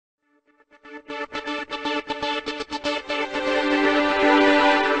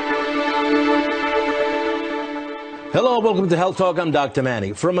Hello, welcome to Health Talk. I'm Dr.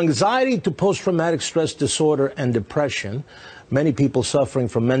 Manny. From anxiety to post-traumatic stress disorder and depression, many people suffering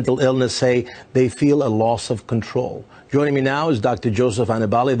from mental illness say they feel a loss of control. Joining me now is Dr. Joseph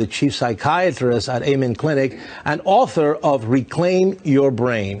Annibale, the chief psychiatrist at Amen Clinic and author of Reclaim Your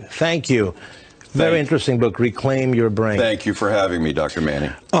Brain. Thank you. Very interesting book, Reclaim Your Brain. Thank you for having me, Dr. Manny.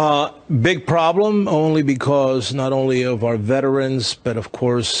 Big problem, only because not only of our veterans, but of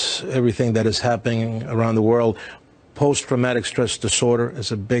course everything that is happening around the world. Post-traumatic stress disorder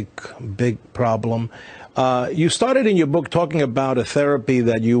is a big problem. You started in your book talking about a therapy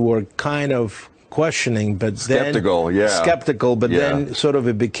that you were kind of questioning, but skeptical, but then sort of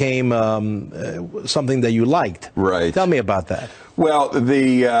it became something that you liked. Right. Tell me about that. Well,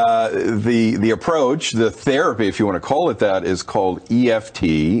 the approach, the therapy, if you want to call it that, is called EFT,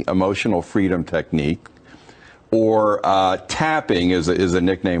 Emotional Freedom Technique, or tapping is a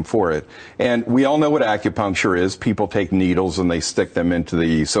nickname for it. And we all know what acupuncture is. People take needles and they stick them into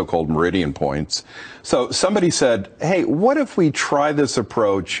the so-called meridian points. So somebody said, hey, what if we try this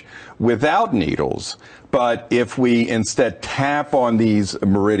approach without needles, but if we instead tap on these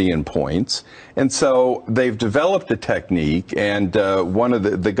meridian points? And so they've developed a technique, and one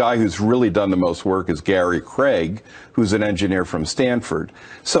of the guy who's really done the most work is Gary Craig, who's an engineer from Stanford.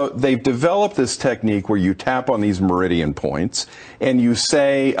 So they've developed this technique where you tap on these meridian points and you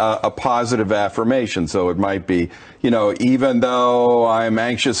say a positive affirmation. So it might be, you know, even though I'm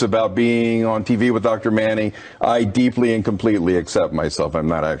anxious about being on TV with Dr. Manny, I deeply and completely accept myself. I'm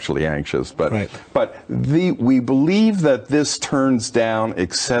not actually anxious, but we believe that this turns down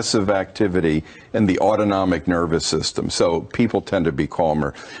excessive activity in the autonomic nervous system, so people tend to be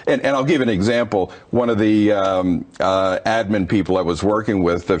calmer. And I'll give an example. One of the admin people I was working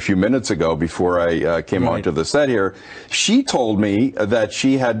with a few minutes ago before I came onto the set here, she told me that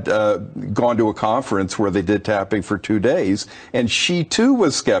she had gone to a conference where they did tapping for 2 days, and she too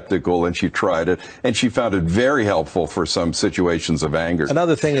was skeptical, and she tried it, and she found it very helpful for some situations of anger.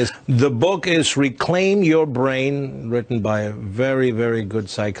 Another thing is, the book is Reclaim Your Brain, written by a very, very good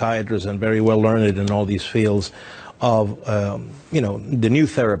psychiatrist and very well learned in all these fields of, you know, the new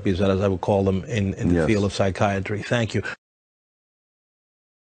therapies, as I would call them, in the field of psychiatry. Thank you.